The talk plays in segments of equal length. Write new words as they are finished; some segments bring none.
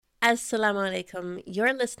Assalamu alaikum.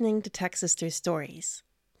 You're listening to Tech Sisters Stories.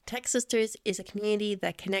 Tech Sisters is a community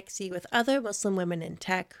that connects you with other Muslim women in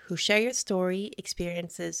tech who share your story,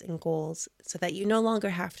 experiences, and goals so that you no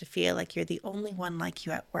longer have to feel like you're the only one like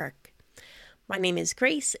you at work. My name is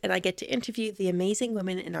Grace, and I get to interview the amazing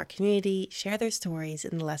women in our community, share their stories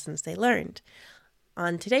and the lessons they learned.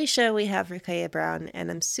 On today's show, we have Ruqayyah Brown, and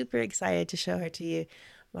I'm super excited to show her to you.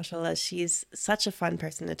 MashaAllah, she's such a fun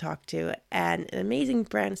person to talk to and an amazing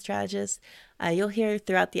brand strategist. You'll hear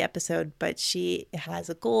throughout the episode, but she has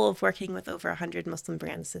a goal of working with over 100 Muslim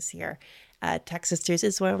brands this year. Tech Sisters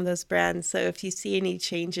is one of those brands. So if you see any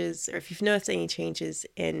changes, or if you've noticed any changes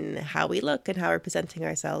in how we look and how we're presenting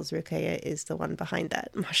ourselves, Ruqayyah is the one behind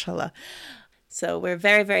that, mashallah. So we're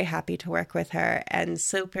very, very happy to work with her and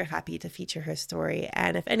super happy to feature her story.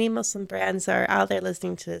 And if any Muslim brands are out there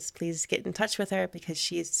listening to this, please get in touch with her because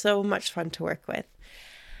she is so much fun to work with.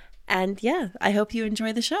 And yeah, I hope you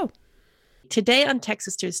enjoy the show. Today on Tech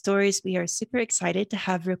Sisters Stories, we are super excited to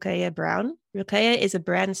have Ruqayyah Brown. Ruqayyah is a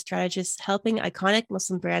brand strategist helping iconic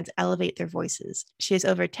Muslim brands elevate their voices. She has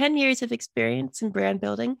over 10 years of experience in brand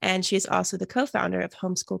building, and she is also the co-founder of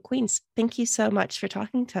Homeschool Queens. Thank you so much for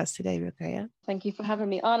talking to us today, Ruqayyah. Thank you for having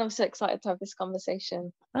me on. I'm so excited to have this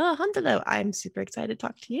conversation. Oh, alhamdulillah, I'm super excited to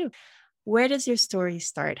talk to you. Where does your story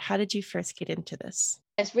start? How did you first get into this?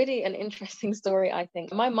 It's really an interesting story, I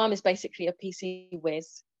think. My mum is basically a PC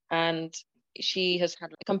whiz, and she has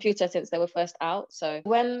had a computer since they were first out. So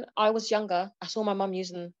when I was younger, I saw my mum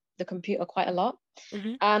using the computer quite a lot.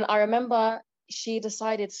 Mm-hmm. And I remember she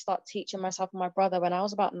decided to start teaching myself and my brother when I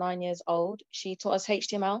was about 9 years old. She taught us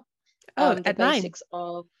HTML. Oh, The at 9? basics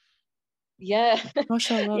of, yeah.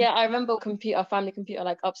 MashaAllah. Yeah, I remember our family computer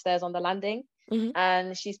like upstairs on the landing. Mm-hmm.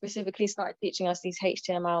 And she specifically started teaching us these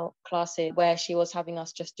HTML classes where she was having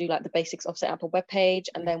us just do like the basics of setting up a web page,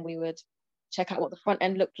 and then we would check out what the front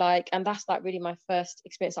end looked like. And that's like really my first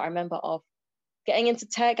experience I remember of getting into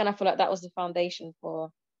tech. And I feel like that was the foundation for,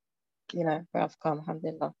 where I've come,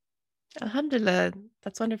 alhamdulillah. Alhamdulillah,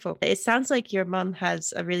 that's wonderful. It sounds like your mom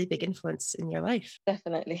has a really big influence in your life.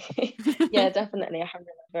 Definitely. Yeah, definitely.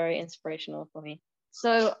 Alhamdulillah, very inspirational for me.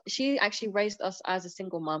 So she actually raised us as a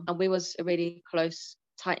single mom, and we was a really close,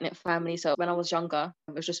 tight-knit family. So when I was younger,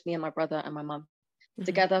 it was just me and my brother and my mum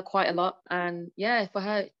together quite a lot. And yeah, for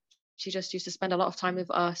her, she just used to spend a lot of time with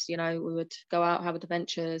us. We would go out, have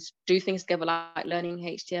adventures, do things together, like learning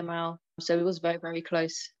HTML. So it was very, very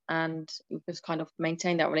close, and we've just kind of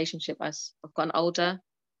maintained that relationship as I've gotten older.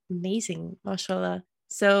 Amazing, mashallah.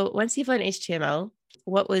 So once you've learned HTML,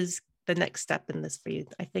 what was the next step in this for you?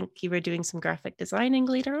 I think you were doing some graphic designing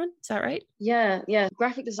later on. Is that right? Yeah.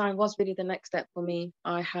 Graphic design was really the next step for me.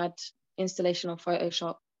 I had installation of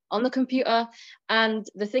Photoshop on the computer. And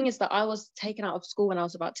the thing is that I was taken out of school when I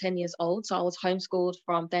was about 10 years old. So I was homeschooled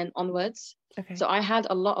from then onwards. Okay. So I had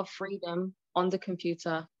a lot of freedom on the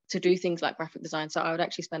computer to do things like graphic design. So I would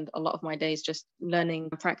actually spend a lot of my days just learning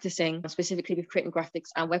and practicing, specifically with creating graphics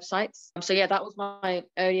and websites. So yeah, that was my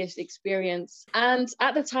earliest experience. And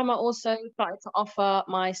at the time, I also started to offer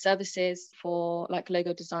my services for like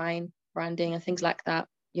logo design, branding, and things like that,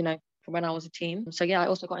 from when I was a teen. So yeah, I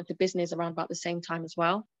also got into business around about the same time as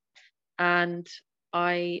well. And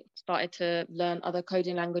I started to learn other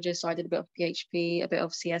coding languages. So I did a bit of PHP, a bit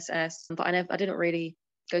of CSS, but I didn't really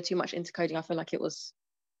go too much into coding. I feel like it was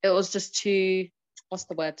just too, what's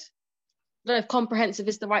the word? I don't know if comprehensive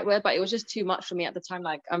is the right word, but it was just too much for me at the time.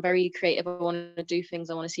 Like, I'm very creative. I want to do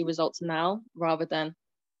things. I want to see results now rather than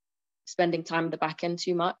spending time in the back end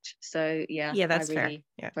too much. So yeah, that's I really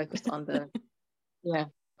focused on the, yeah.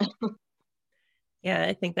 Yeah,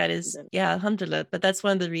 I think that is, alhamdulillah. But that's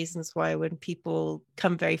one of the reasons why when people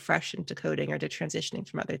come very fresh into coding or to transitioning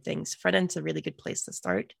from other things, front end's a really good place to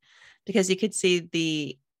start because you could see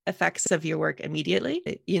the effects of your work immediately,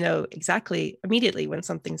 exactly immediately when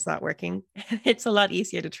something's not working. It's a lot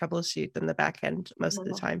easier to troubleshoot than the back end most of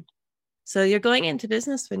the time. So you're going into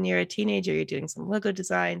business when you're a teenager, you're doing some logo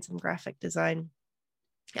design, some graphic design.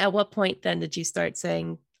 At what point then did you start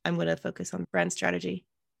saying, I'm going to focus on brand strategy?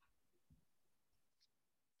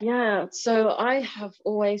 Yeah, so I have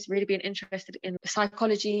always really been interested in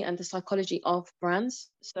psychology and the psychology of brands.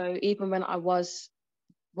 So even when I was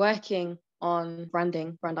working on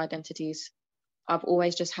branding, brand identities, I've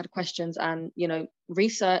always just had questions and,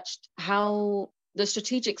 researched how the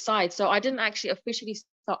strategic side. So I didn't actually officially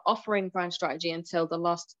start offering brand strategy until the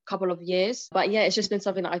last couple of years. But yeah, it's just been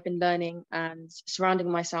something that I've been learning and surrounding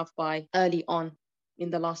myself by early on in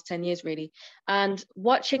the last 10 years, really. And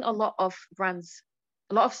watching a lot of brands,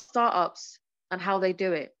 a lot of startups and how they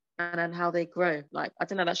do it and how they grow. Like, I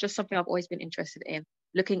don't know, that's just something I've always been interested in.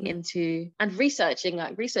 looking into and researching.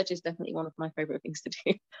 Like research is definitely one of my favorite things to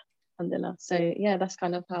do. Alhamdulillah. So yeah, that's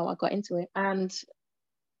kind of how I got into it. And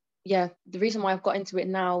yeah, the reason why I've got into it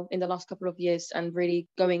now in the last couple of years and really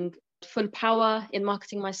going full power in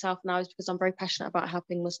marketing myself now is because I'm very passionate about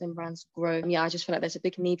helping Muslim brands grow. Yeah, I just feel like there's a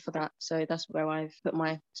big need for that. So that's where I've put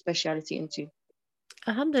my speciality into.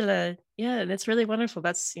 Alhamdulillah. Yeah, that's really wonderful.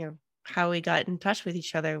 That's, how we got in touch with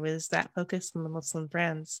each other, was that focus on the Muslim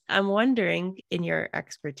brands. I'm wondering, in your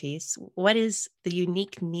expertise, what is the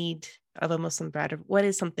unique need of a Muslim brand? Or what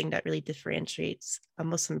is something that really differentiates a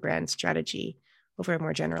Muslim brand strategy over a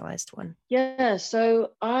more generalized one? Yeah,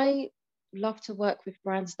 so I love to work with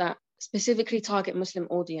brands that specifically target Muslim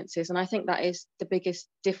audiences. And I think that is the biggest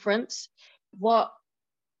difference. What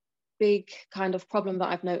big kind of problem that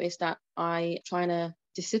I've noticed that I trying to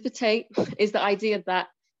dissipate is the idea that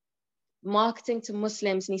marketing to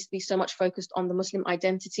Muslims needs to be so much focused on the Muslim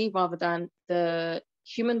identity rather than the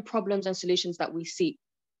human problems and solutions that we seek.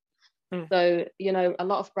 So, a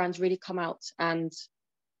lot of brands really come out and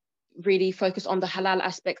really focus on the halal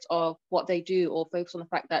aspect of what they do, or focus on the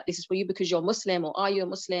fact that this is for you because you're Muslim, or are you a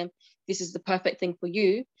Muslim? This is the perfect thing for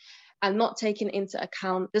you. And not taking into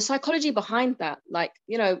account the psychology behind that. Like,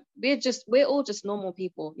 we're all just normal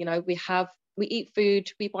people. We eat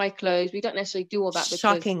food, we buy clothes. We don't necessarily do all that because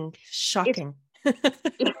shocking. Exactly.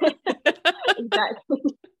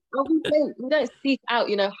 Well, we don't seek out,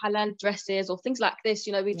 halal dresses or things like this.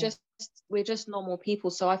 We're just normal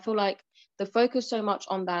people. So I feel like the focus so much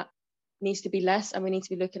on that needs to be less, and we need to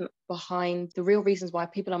be looking behind the real reasons why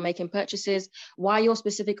people are making purchases, why your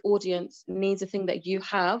specific audience needs a thing that you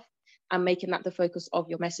have, and making that the focus of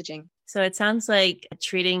your messaging. So it sounds like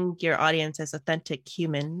treating your audience as authentic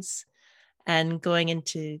humans and going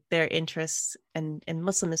into their interests, and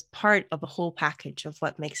Muslim is part of a whole package of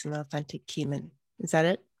what makes an authentic human. Is that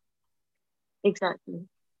it? Exactly.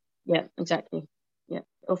 Yeah, exactly. Yeah.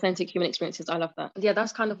 Authentic human experiences. I love that. Yeah,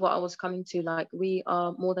 that's kind of what I was coming to. Like, we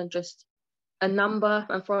are more than just a number.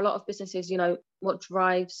 And for a lot of businesses, what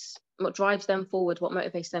drives them forward, what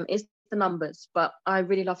motivates them is the numbers. But I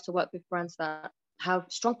really love to work with brands that have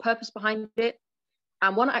strong purpose behind it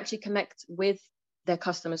and want to actually connect with their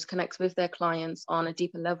customers, connect with their clients on a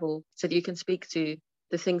deeper level, so that you can speak to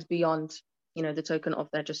the things beyond, the token of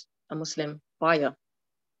they're just a Muslim buyer.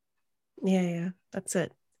 Yeah, that's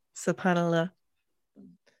it. SubhanAllah.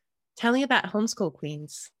 Tell me about Homeschool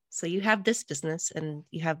Queens. So you have this business and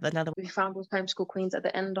you have another. We founded Homeschool Queens at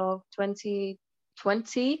the end of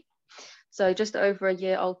 2020. So just over a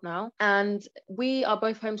year old now. And we are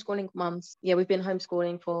both homeschooling mums. Yeah, we've been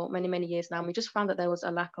homeschooling for many, many years now. And we just found that there was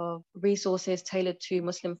a lack of resources tailored to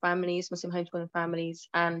Muslim families, Muslim homeschooling families,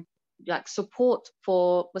 and like support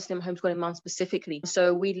for Muslim homeschooling mums specifically.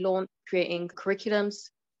 So we launched creating curriculums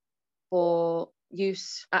for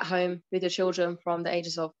use at home with your children from the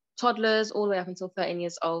ages of toddlers all the way up until 13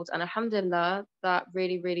 years old. And alhamdulillah, that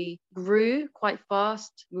really, really grew quite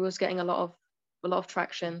fast. We was getting a lot of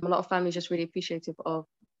traction. A lot of families just really appreciative of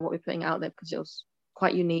what we're putting out there, because it was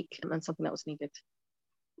quite unique and something that was needed.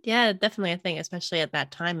 Yeah, definitely. I think especially at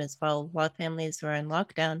that time as well, while families were in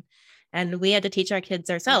lockdown and we had to teach our kids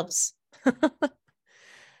ourselves.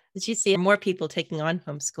 Did you see more people taking on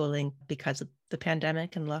homeschooling because of the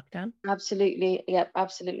pandemic and lockdown? Absolutely. Yeah,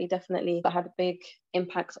 absolutely. Definitely. That had a big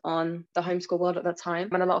impact on the homeschool world at that time.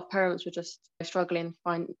 And a lot of parents were just struggling,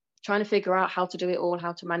 trying to figure out how to do it all,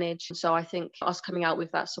 how to manage. So I think us coming out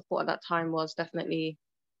with that support at that time was definitely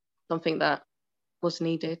something that was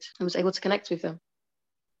needed and was able to connect with them.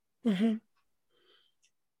 Mm-hmm.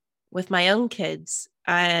 With my own kids,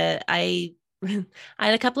 I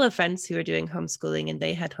had a couple of friends who were doing homeschooling, and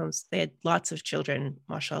they had lots of children,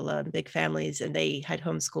 mashallah, and big families, and they had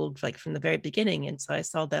homeschooled like from the very beginning. And so I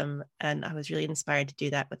saw them and I was really inspired to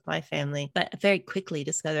do that with my family, but very quickly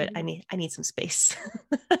discovered I need some space.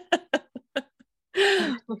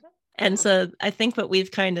 And so I think what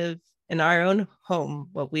we've kind of in our own home,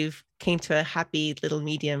 what we've came to a happy little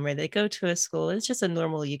medium where they go to a school. It's just a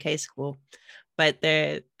normal UK school, but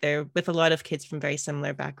they're with a lot of kids from very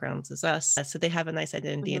similar backgrounds as us. So they have a nice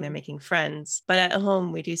identity and they're making friends. But at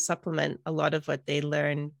home, we do supplement a lot of what they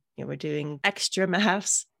learn. We're doing extra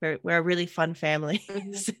maths. We're a really fun family.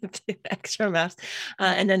 Extra maths.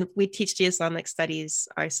 And then we teach the Islamic studies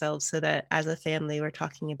ourselves, so that as a family, we're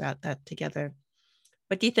talking about that together.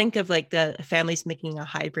 What do you think of like the families making a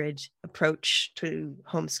hybrid approach to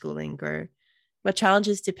homeschooling, or what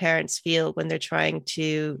challenges do parents feel when they're trying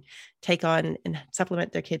to take on and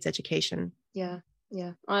supplement their kids' education? Yeah.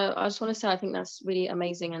 I just want to say, I think that's really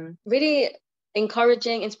amazing and really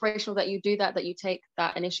encouraging, inspirational that you do that you take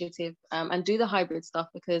that initiative and do the hybrid stuff,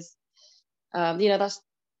 because That's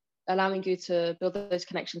allowing you to build those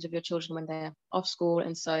connections with your children when they're off school.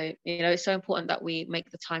 And so, it's so important that we make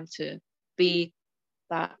the time to be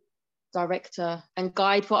that director and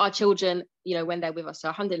guide for our children, when they're with us. So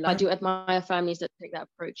alhamdulillah, I do admire families that take that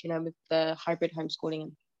approach, with the hybrid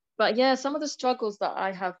homeschooling. But yeah, some of the struggles that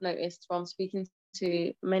I have noticed from speaking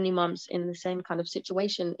to many mums in the same kind of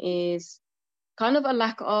situation is kind of a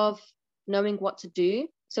lack of knowing what to do.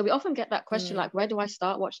 So we often get that question, like, where do I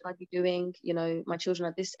start? What should I be doing? My children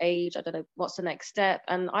are this age. I don't know what's the next step.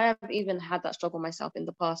 And I have even had that struggle myself in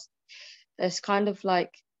the past. There's kind of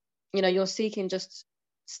like, you're seeking just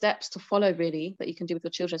steps to follow really that you can do with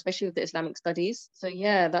your children, especially with the Islamic studies. So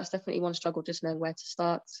yeah, that's definitely one struggle, just knowing where to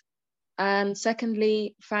start. And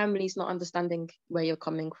secondly, families not understanding where you're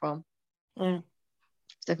coming from. It's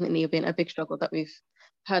definitely been a big struggle that we've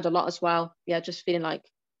heard a lot as well. Yeah, just feeling like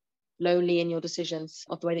lonely in your decisions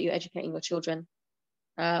of the way that you're educating your children.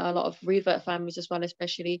 A lot of revert families as well,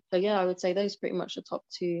 especially. So yeah, I would say those are pretty much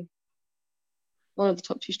one of the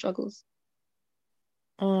top two struggles.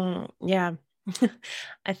 Yeah.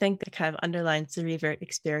 I think it kind of underlines the revert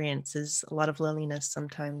experience is a lot of loneliness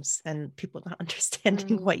sometimes and people not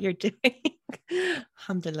understanding what you're doing.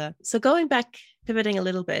 Alhamdulillah. So going back, pivoting a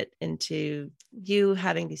little bit into you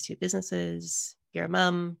having these two businesses, you're a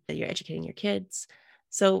mum, you're educating your kids.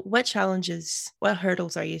 So what challenges, what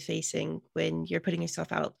hurdles are you facing when you're putting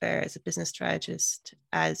yourself out there as a business strategist,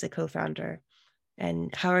 as a co-founder?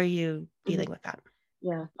 And how are you dealing with that?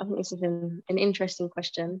 Yeah, I think this is an interesting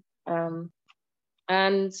question.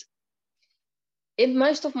 And in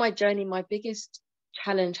most of my journey, my biggest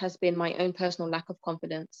challenge has been my own personal lack of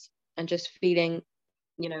confidence and just feeling,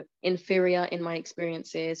 inferior in my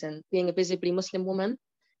experiences and being a visibly Muslim woman.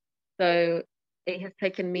 So it has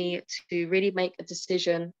taken me to really make a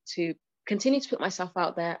decision to continue to put myself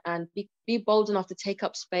out there and be bold enough to take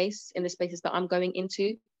up space in the spaces that I'm going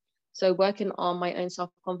into. So working on my own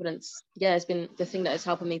self-confidence, has been the thing that has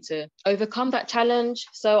helped me to overcome that challenge.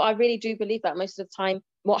 So I really do believe that most of the time,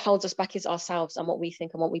 what holds us back is ourselves and what we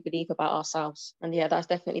think and what we believe about ourselves. And that's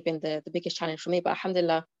definitely been the biggest challenge for me. But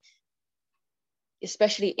alhamdulillah,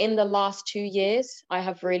 especially in the last 2 years, I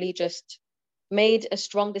have really just made a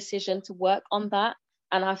strong decision to work on that.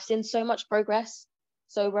 And I've seen so much progress.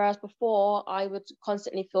 So whereas before I would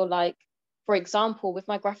constantly feel like, for example, with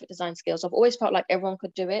my graphic design skills, I've always felt like everyone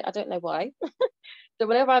could do it. I don't know why. So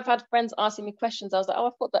whenever I've had friends asking me questions, I was like, I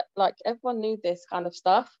thought that like everyone knew this kind of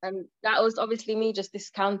stuff. And that was obviously me just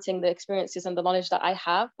discounting the experiences and the knowledge that I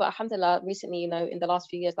have. But alhamdulillah, recently, in the last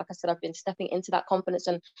few years, like I said, I've been stepping into that confidence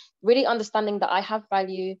and really understanding that I have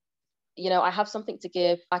value. I have something to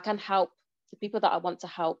give. I can help the people that I want to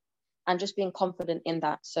help and just being confident in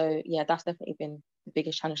that. So yeah, that's definitely been the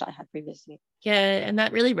biggest challenge that I had previously. Yeah, and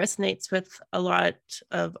that really resonates with a lot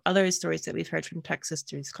of other stories that we've heard from Tech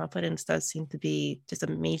Sisters. Confidence does seem to be just a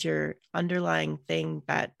major underlying thing,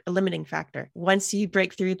 that a limiting factor. Once you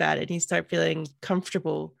break through that and you start feeling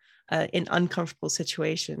comfortable in uncomfortable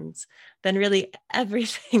situations, then really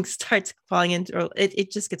everything starts falling into, or it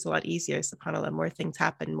just gets a lot easier. SubhanAllah, more things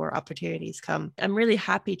happen, more opportunities come. I'm really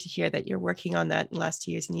happy to hear that you're working on that in the last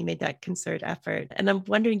 2 years and you made that concerted effort. And I'm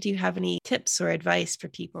wondering, do you have any tips or advice for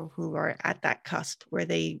people who are at that cusp where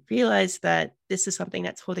they realize that this is something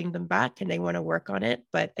that's holding them back and they want to work on it,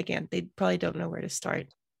 but again, they probably don't know where to start?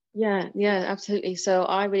 Yeah, absolutely. So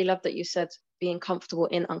I really love that you said being comfortable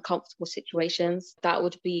in uncomfortable situations. That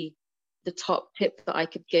would be the top tip that I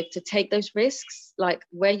could give, to take those risks, like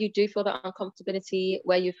where you do feel that uncomfortability,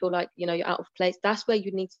 where you feel like, you're out of place, that's where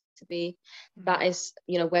you need to be. That is,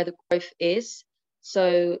 where the growth is.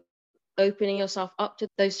 So opening yourself up to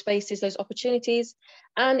those spaces, those opportunities.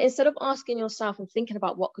 And instead of asking yourself and thinking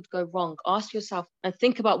about what could go wrong, ask yourself and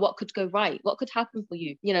think about what could go right, what could happen for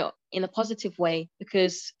you, in a positive way,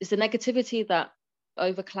 because it's the negativity that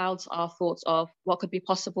overclouds our thoughts of what could be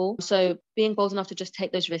possible. So being bold enough to just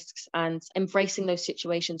take those risks and embracing those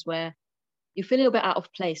situations where you feel a little bit out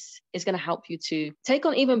of place is going to help you to take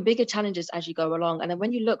on even bigger challenges as you go along. And then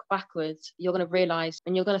when you look backwards, you're going to realize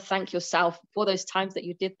and you're going to thank yourself for those times that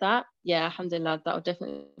you did that. Yeah, alhamdulillah, that would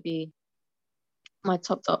definitely be my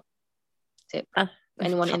top tip for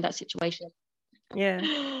anyone in that situation. Yeah,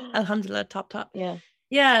 alhamdulillah, top.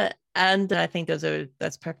 Yeah. And I think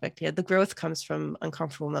that's perfect. Yeah, the growth comes from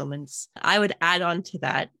uncomfortable moments. I would add on to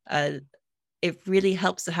that, it really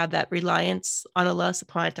helps to have that reliance on Allah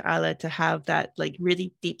subhanahu wa ta'ala, to have that like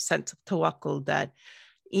really deep sense of tawakkul, that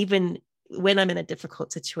even when I'm in a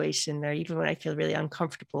difficult situation, or even when I feel really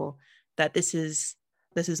uncomfortable, that this is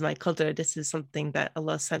my qadr, this is something that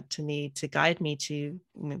Allah sent to me to guide me to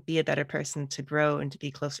be a better person, to grow and to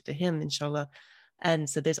be closer to Him, inshallah. And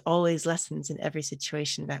so there's always lessons in every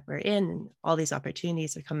situation that we're in. And all these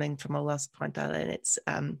opportunities are coming from Allah subhanahu wa ta'ala. And it's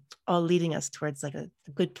all leading us towards like a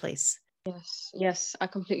good place. Yes, I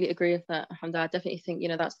completely agree with that, Hamda. I definitely think,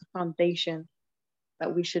 that's the foundation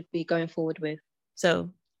that we should be going forward with.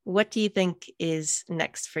 So what do you think is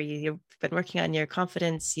next for you? You've been working on your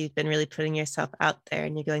confidence. You've been really putting yourself out there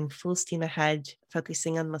and you're going full steam ahead,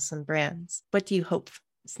 focusing on Muslim brands. What do you hope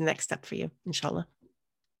is the next step for you, inshallah?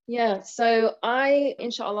 Yeah, so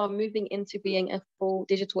inshallah, moving into being a full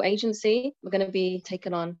digital agency. We're going to be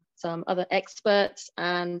taking on some other experts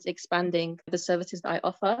and expanding the services that I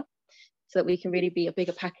offer so that we can really be a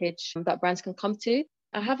bigger package that brands can come to.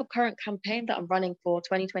 I have a current campaign that I'm running for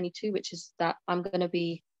 2022, which is that I'm going to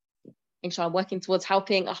be, inshallah, working towards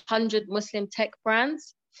helping 100 Muslim tech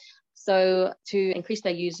brands. So to increase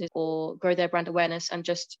their users or grow their brand awareness and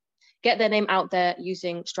just get their name out there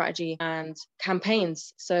using strategy and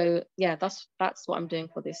campaigns. So yeah, that's what I'm doing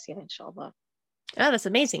for this year, inshallah. Oh, that's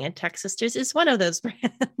amazing. And Tech Sisters is one of those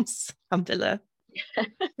brands. Alhamdulillah.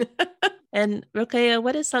 And Ruqayyah,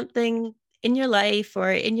 what is something in your life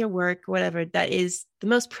or in your work, whatever, that is the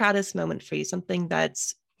most proudest moment for you? Something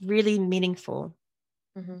that's really meaningful.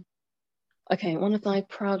 Mm-hmm. Okay, one of my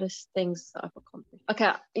proudest things that I've accomplished.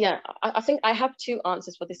 Okay, yeah, I think I have two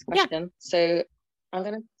answers for this question. Yeah. So I'm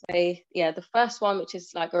going to say, the first one, which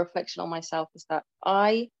is like a reflection on myself, is that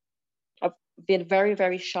I've been a very,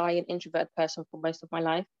 very shy and introverted person for most of my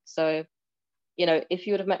life. So, if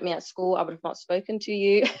you would have met me at school, I would have not spoken to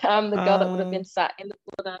you. I'm the girl that would have been sat in the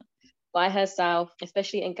corner by herself,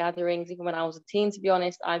 especially in gatherings. Even when I was a teen, to be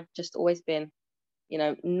honest, I've just always been,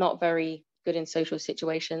 not very good in social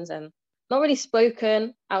situations and not really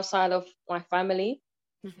spoken outside of my family.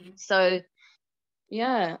 Mm-hmm. So,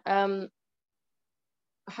 yeah,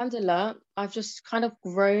 alhamdulillah, I've just kind of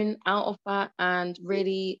grown out of that and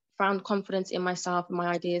really found confidence in myself, in my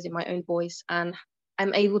ideas, in my own voice. And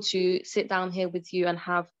I'm able to sit down here with you and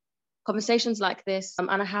have conversations like this. And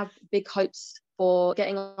I have big hopes for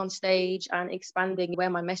getting on stage and expanding where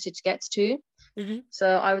my message gets to. Mm-hmm. So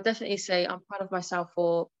I would definitely say I'm proud of myself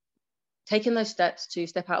for taking those steps to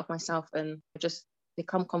step out of myself and just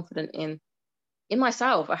become confident in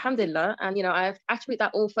myself, alhamdulillah. And, I attribute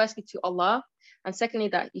that all firstly to Allah. And secondly,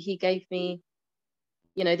 that He gave me,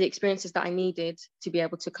 the experiences that I needed to be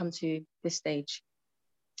able to come to this stage.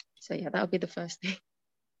 So yeah, that would be the first thing.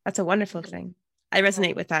 That's a wonderful thing. I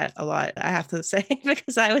resonate with that a lot, I have to say,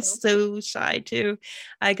 because I was so shy too.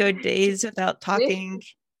 I go days without talking.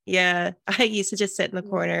 Yeah, I used to just sit in the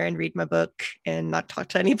corner and read my book and not talk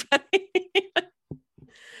to anybody.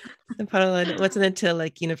 It wasn't until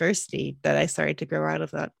like university that I started to grow out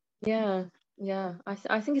of that. Yeah.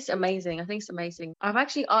 I think it's amazing. I've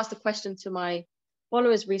actually asked a question to my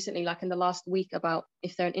followers recently, like in the last week, about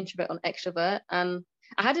if they're an introvert or an extrovert. And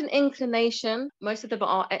I had an inclination. Most of them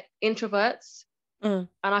are introverts. And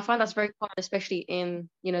I find that's very common, especially in,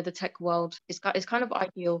 the tech world. It's kind of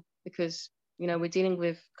ideal because, we're dealing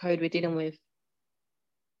with code, we're dealing with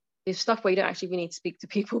this stuff where you don't actually really need to speak to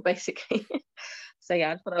people, basically. So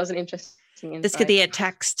yeah, I thought that was an interesting insight. This could be a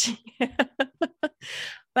text. But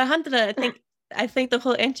alhamdulillah, I think the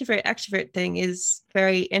whole introvert extrovert thing is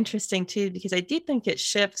very interesting too, because I do think it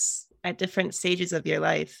shifts at different stages of your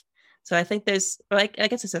life. So I think I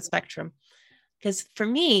guess it's a spectrum. Because for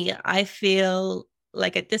me, I feel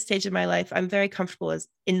like at this stage of my life, I'm very comfortable as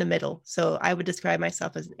in the middle. So I would describe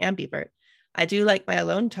myself as an ambivert. I do like my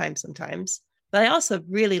alone time sometimes, but I also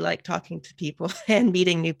really like talking to people and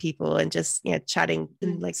meeting new people and just, chatting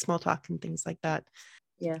and like small talk and things like that.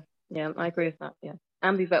 Yeah, I agree with that. Yeah.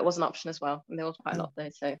 Ambivert was an option as well. And there was quite a lot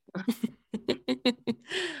there. So.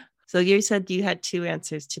 So you said you had two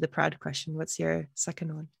answers to the proud question. What's your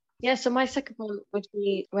second one? Yeah, so my second one would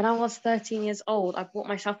be when I was 13 years old, I bought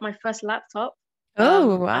myself my first laptop.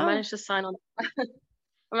 Oh, wow. I managed to sign on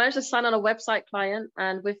a website client,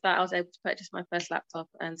 and with that I was able to purchase my first laptop.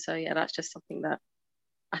 And so yeah, that's just something that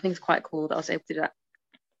I think is quite cool that I was able to do that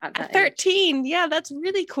at that 13 age. Yeah, that's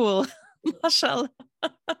really cool. Mashallah.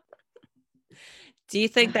 Do you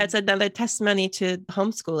think that's another testimony to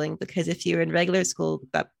homeschooling? Because if you were in regular school,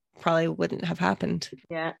 that probably wouldn't have happened.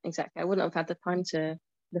 Yeah, exactly. I wouldn't have had the time to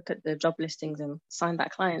look at the job listings and sign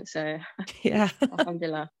that client. So yeah.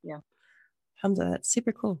 Alhamdulillah. Yeah. Alhamdulillah, that's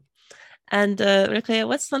super cool. And Ruqayyah,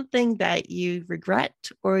 what's something that you regret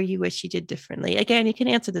or you wish you did differently? Again, you can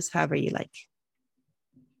answer this however you like.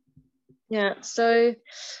 Yeah, so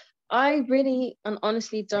I really and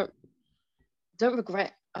honestly don't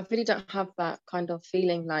regret. I really don't have that kind of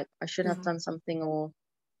feeling like I should have done something, or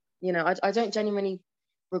I don't genuinely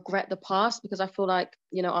regret the past, because I feel like,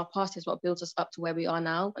 our past is what builds us up to where we are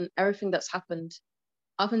now. And everything that's happened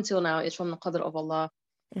up until now is from the qadr of Allah,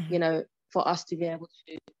 Mhm. you know, for us to be able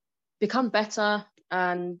to become better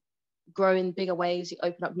and grow in bigger ways,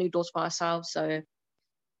 open up new doors for ourselves. So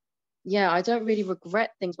yeah, I don't really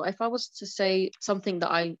regret things. But if I was to say something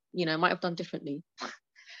that I, might have done differently,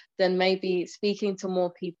 then maybe speaking to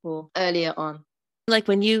more people earlier on. Like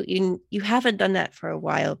when you haven't done that for a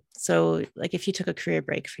while. So like if you took a career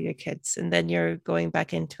break for your kids and then you're going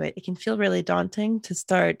back into it, it can feel really daunting to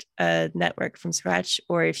start a network from scratch.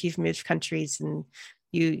 Or if you've moved countries and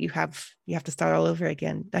you have to start all over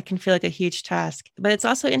again, that can feel like a huge task. But it's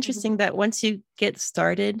also interesting that once you get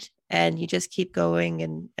started and you just keep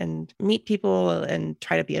going and meet people and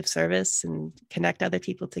try to be of service and connect other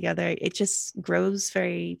people together, it just grows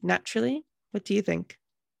very naturally. What do you think?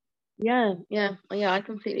 Yeah, I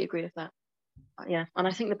completely agree with that. Yeah, and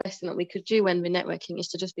I think the best thing that we could do when we're networking is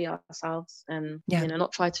to just be ourselves and, Yeah.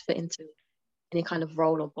 not try to fit into any kind of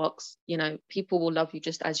role or box. People will love you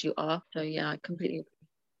just as you are. So yeah, I completely agree.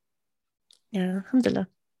 Yeah, alhamdulillah.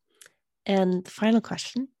 And final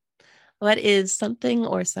question. What is something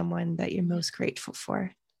or someone that you're most grateful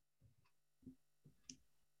for?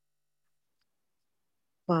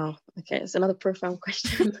 Wow. Okay, it's another profound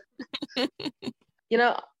question. you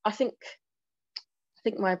know, I think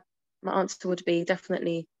my answer would be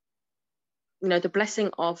definitely, the blessing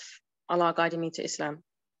of Allah guiding me to Islam.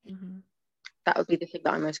 Mhm. That would be the thing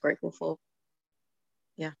that I'm most grateful for.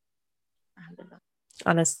 Yeah. Alhamdulillah.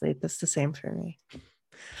 Honestly, that's the same for me.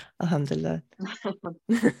 Alhamdulillah.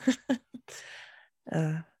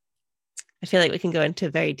 uh, I feel like we can go into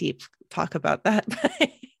a very deep talk about that, but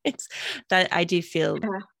it's that I do feel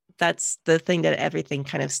Yeah. that's the thing that everything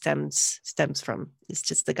kind of stems from. It's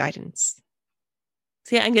just the guidance.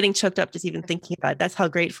 So yeah, I'm getting choked up just even thinking about it. That's how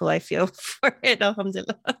grateful I feel for it.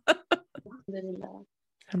 Alhamdulillah. Alhamdulillah.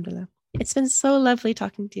 Alhamdulillah. It's been so lovely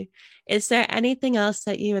talking to you. Is there anything else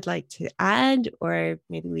that you would like to add or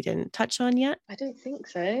maybe we didn't touch on yet? I don't think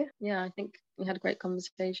so. Yeah, I think we had a great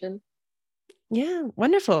conversation. Yeah,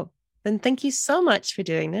 wonderful. Then thank you so much for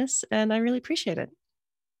doing this, and I really appreciate it.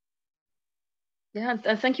 Yeah,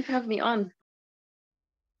 and thank you for having me on.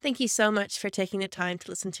 Thank you so much for taking the time to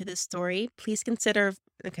listen to this story. Please consider,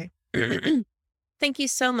 okay. Thank you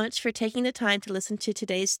so much for taking the time to listen to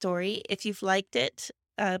today's story. If you've liked it,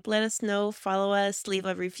 let us know, follow us, leave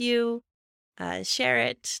a review, share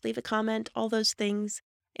it, leave a comment, all those things.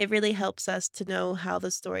 It really helps us to know how the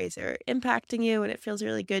stories are impacting you, and it feels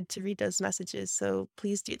really good to read those messages. So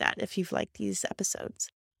please do that if you've liked these episodes.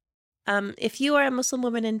 If you are a Muslim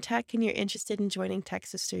woman in tech and you're interested in joining Tech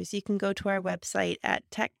Sisters, you can go to our website at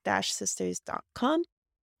tech-sisters.com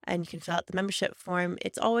and you can fill out the membership form.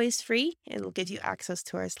 It's always free. It'll give you access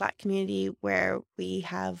to our Slack community where we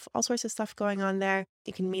have all sorts of stuff going on there.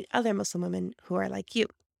 You can meet other Muslim women who are like you.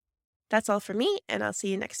 That's all for me, and I'll see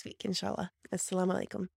you next week, inshallah. Assalamu alaikum.